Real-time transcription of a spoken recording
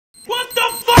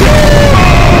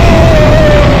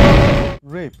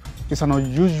is an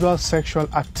unusual sexual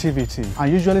activity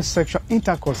and usually sexual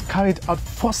intercourse carried out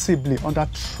forcibly under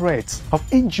threat of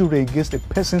injury against a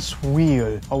person's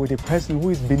will or with a person who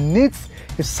is beneath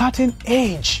a certain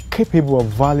age, capable of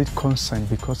valid consent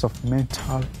because of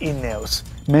mental illness,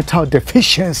 mental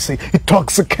deficiency,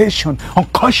 intoxication,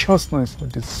 unconsciousness, or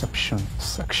deception,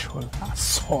 sexual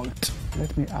assault.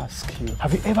 Let me ask you,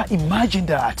 have you ever imagined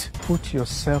that? Put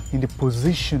yourself in the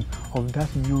position of that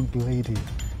young lady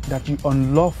that you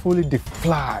unlawfully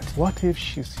deflowered. What if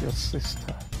she's your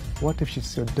sister? What if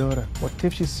she's your daughter? What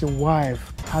if she's your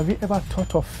wife? Have you ever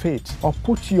thought of fate or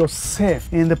put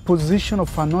yourself in the position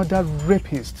of another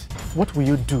rapist? What will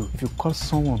you do if you caught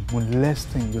someone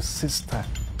molesting your sister?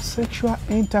 Sexual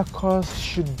intercourse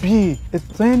should be a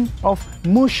thing of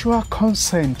mutual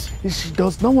consent. If she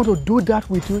does not want to do that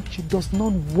with you, she does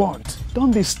not want.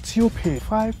 Don't be stupid.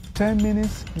 5-10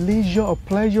 minutes leisure or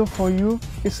pleasure for you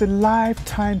is a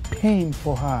lifetime pain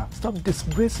for her. Stop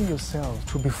disgracing yourself.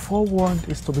 To be forewarned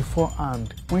is to be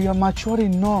forearmed. When you are mature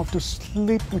enough to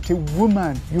sleep with a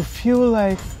woman, you feel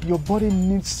like your body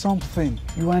needs something.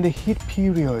 You are in the heat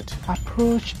period.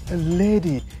 Approach a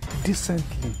lady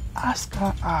decently. Ask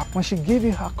her up. When she gives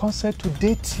you her consent to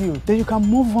date you, then you can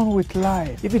move on with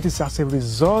life. If it is as a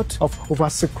result of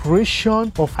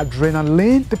over-secretion of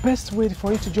adrenaline, the best way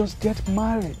for you to just get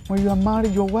married. When you are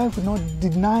married, your wife will not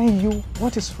deny you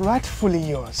what is rightfully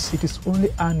yours. It is only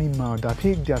animals that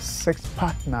pick their sex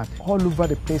partner all over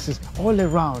the places, all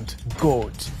around.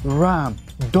 Goat, ram,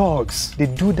 dogs, they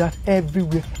do that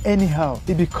everywhere anyhow.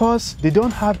 It's because they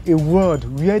don't have a word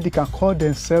where they can call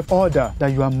themselves order that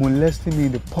you are molesting me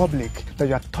in the public, that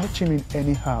you are touching me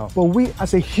anyhow. But we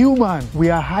as a human, we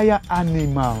are higher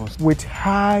animals with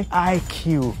high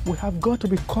IQ. We have got to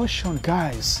be cautioned,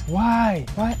 guys. Why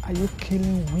are you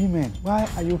killing women? Why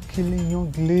are you killing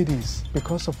young ladies?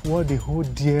 Because of what they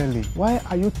hold dearly. Why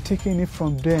are you taking it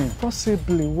from them?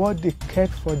 Possibly what they cared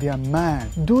for their man.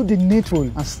 Do the needful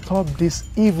and stop this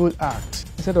evil act.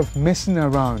 Instead of messing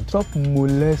around, stop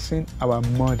molesting our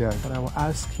mothers. But I will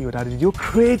ask you that, did you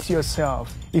create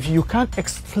yourself? If you can't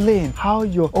explain how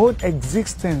your own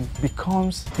existence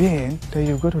becomes being, then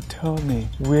you've got to tell me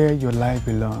where your life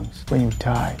belongs when you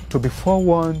die. To be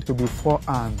forewarned, to be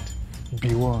forearmed,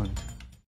 be warned.